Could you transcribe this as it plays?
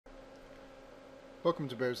Welcome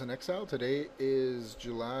to Bears in Exile. Today is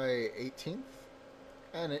July 18th,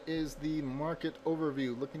 and it is the market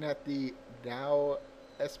overview looking at the Dow,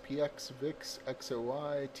 SPX, VIX,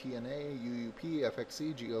 XOY, TNA, UUP,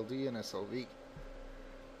 FXC, GLD, and SLV.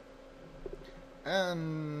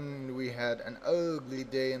 And we had an ugly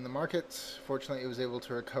day in the market. Fortunately, it was able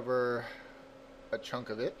to recover a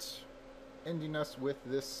chunk of it, ending us with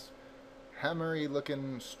this hammery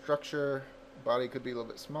looking structure. Body could be a little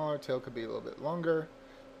bit smaller, tail could be a little bit longer,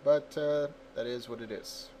 but that is what it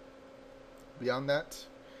is. Beyond that,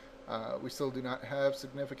 we still do not have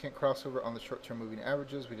significant crossover on the short-term moving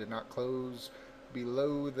averages. We did not close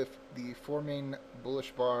below the four main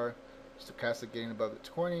bullish bar. Stochastic getting above the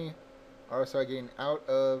 20, RSI getting out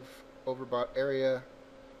of overbought area.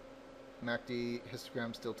 MACD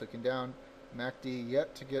histogram still ticking down. MACD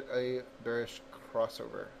yet to get a bearish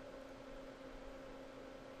crossover.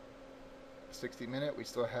 60-minute, we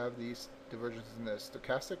still have these divergence in the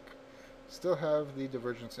stochastic, still have the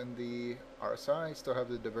divergence in the RSI, still have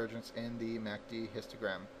the divergence in the MACD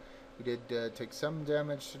histogram. We did take some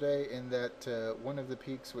damage today in that one of the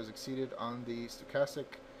peaks was exceeded on the stochastic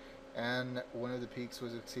and one of the peaks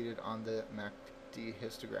was exceeded on the MACD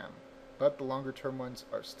histogram. But the longer term ones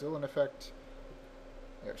are still in effect.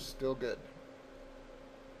 They're still good.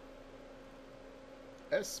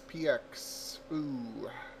 SPX. Ooh.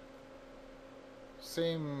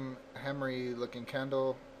 Same hammery looking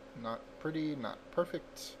candle, not pretty, not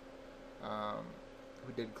perfect.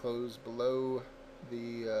 We did close below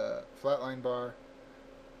the flatline bar,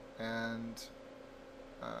 and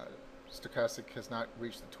stochastic has not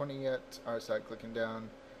reached the 20 yet. RSI clicking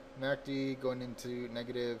down. MACD going into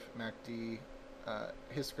negative. MACD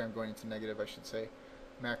histogram going into negative, I should say.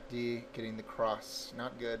 MACD getting the cross,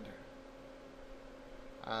 not good.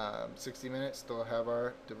 60 minutes, still have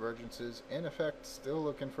our divergences in effect, still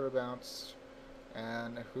looking for a bounce,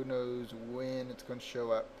 and who knows when it's going to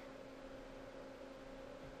show up.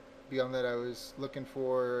 Beyond that, I was looking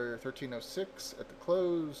for 1306 at the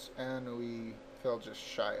close, and we fell just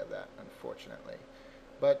shy of that, unfortunately.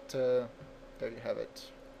 But there you have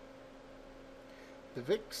it. The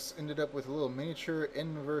VIX ended up with a little miniature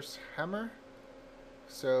inverse hammer.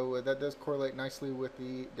 So that does correlate nicely with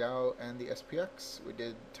the Dow and the SPX. We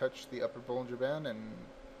did touch the upper Bollinger Band and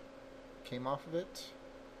came off of it.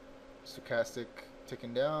 Stochastic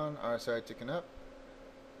ticking down, RSI ticking up.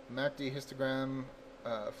 MACD histogram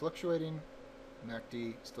fluctuating,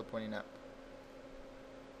 MACD still pointing up.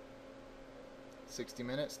 60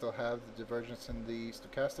 minutes, still have the divergence in the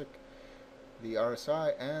stochastic, the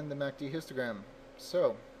RSI, and the MACD histogram.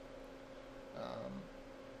 So,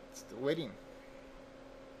 still waiting.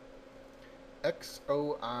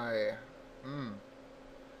 XOI.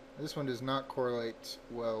 This one does not correlate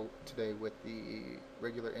well today with the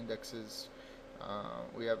regular indexes.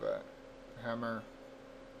 We have a hammer,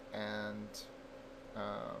 and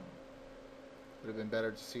would have been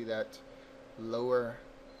better to see that lower,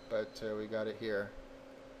 but we got it here.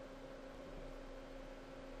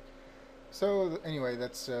 So anyway,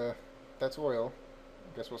 that's oil.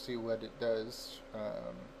 I guess we'll see what it does.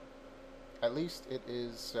 At least it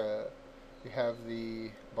is. We have the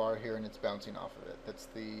bar here and it's bouncing off of it. That's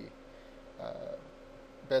the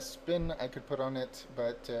best spin I could put on it,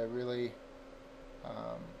 but really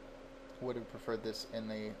would have preferred this in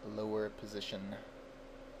a lower position.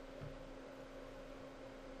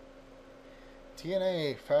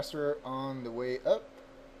 TNA faster on the way up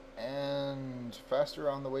and faster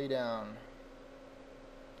on the way down.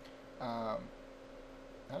 How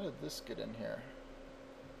did this get in here?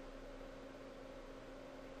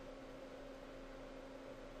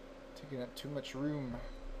 Taking up too much room.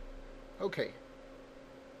 Okay.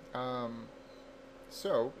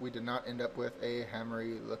 So we did not end up with a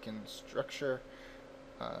hammery looking structure.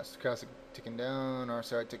 Stochastic ticking down,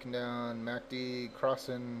 RSI ticking down, MACD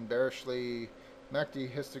crossing bearishly, MACD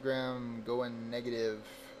histogram going negative.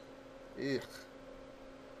 Ugh.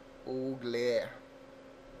 Ugly.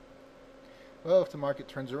 Well, if the market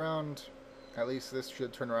turns around, at least this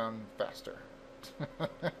should turn around faster.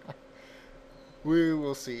 We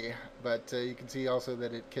will see, but you can see also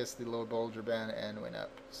that it kissed the lower Bollinger Band and went up.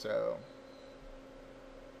 So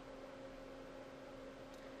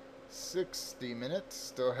 60 minutes,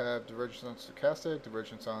 still have divergence on stochastic,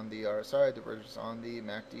 divergence on the RSI, divergence on the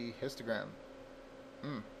MACD histogram.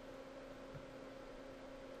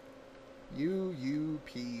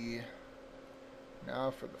 UUP. Now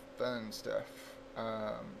for the fun stuff.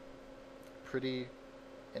 Pretty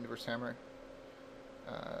inverse hammer.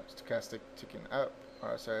 Stochastic ticking up,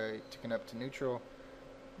 RSI ticking up to neutral,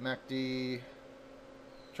 MACD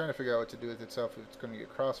trying to figure out what to do with itself, if it's going to get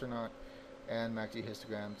cross or not. and MACD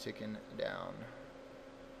histogram ticking down.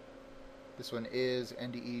 This one is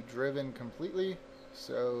NDE driven completely,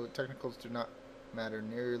 so technicals do not matter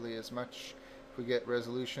nearly as much. If we get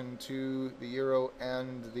resolution to the euro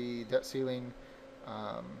and the debt ceiling,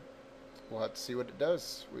 we'll have to see what it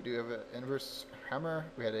does. We do have an inverse hammer.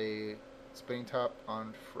 We had a spinning top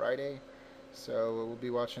on Friday, so we'll be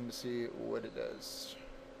watching to see what it does.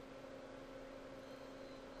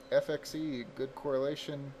 FXE, good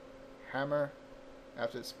correlation. Hammer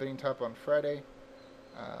after the spinning top on Friday.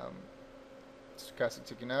 Stochastic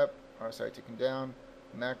ticking up, RSI ticking down,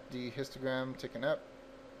 MACD histogram ticking up,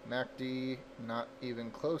 MACD not even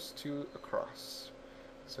close to a cross.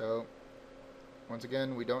 So once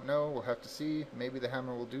again, we don't know. We'll have to see. Maybe the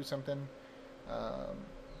hammer will do something.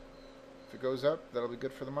 If it goes up, that'll be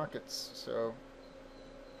good for the markets. So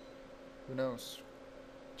who knows?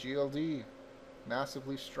 GLD,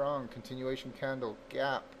 massively strong. Continuation candle,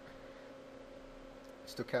 gap.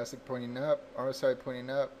 Stochastic pointing up, RSI pointing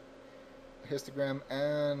up, histogram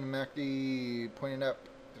and MACD pointing up.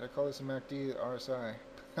 Did I call this a MACD? RSI.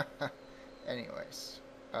 Anyways,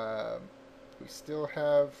 we still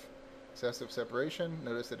have excessive separation.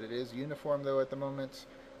 Notice that it is uniform though at the moment,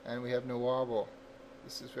 and we have no wobble.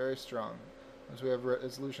 This is very strong. Once we have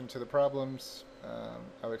resolution to the problems,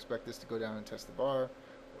 I would expect this to go down and test the bar,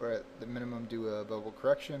 or at the minimum do a bubble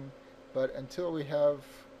correction. But until we have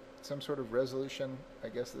some sort of resolution, I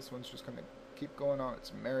guess this one's just going to keep going on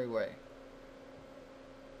its merry way.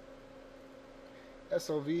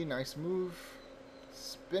 SLV, nice move.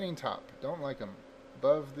 Spinning top, don't like them.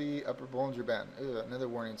 Above the upper Bollinger Band. Ugh, another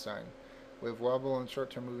warning sign. We have wobble on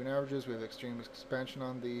short-term moving averages. We have extreme expansion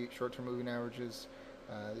on the short-term moving averages.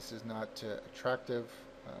 This is not attractive.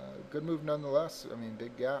 Good move nonetheless. I mean,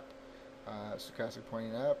 big gap. Stochastic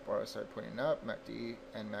pointing up, RSI pointing up, MACD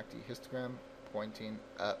and MACD histogram pointing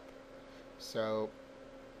up. So,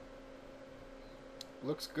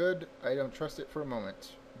 looks good. I don't trust it for a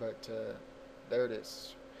moment, but there it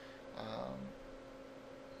is.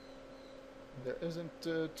 There isn't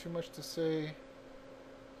too much to say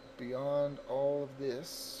beyond all of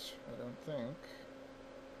this, I don't think.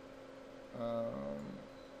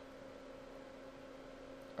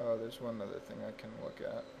 Oh, there's one other thing I can look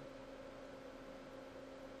at.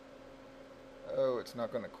 Oh, it's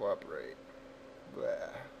not going to cooperate. Blah.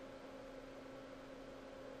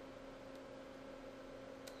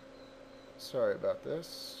 Sorry about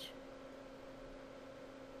this.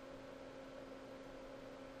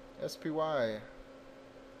 SPY.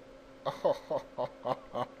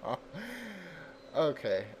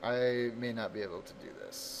 Okay, I may not be able to do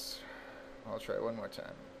this. I'll try one more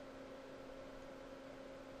time.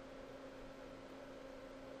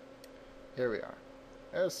 Here we are.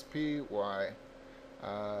 SPY.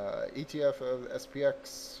 ETF of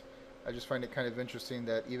SPX. I just find it kind of interesting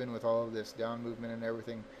that even with all of this down movement and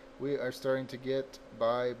everything, we are starting to get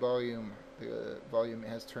buy volume. The volume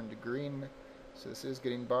has turned to green. So this is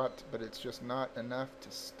getting bought, but it's just not enough to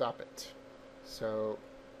stop it. So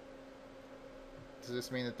does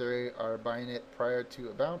this mean that they are buying it prior to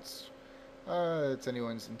a bounce? It's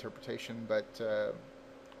anyone's interpretation, but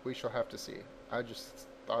we shall have to see. I just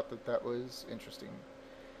thought that that was interesting.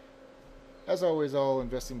 As always, all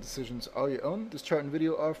investing decisions are your own. This chart and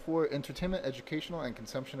video are for entertainment, educational, and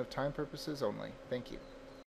consumption of time purposes only. Thank you.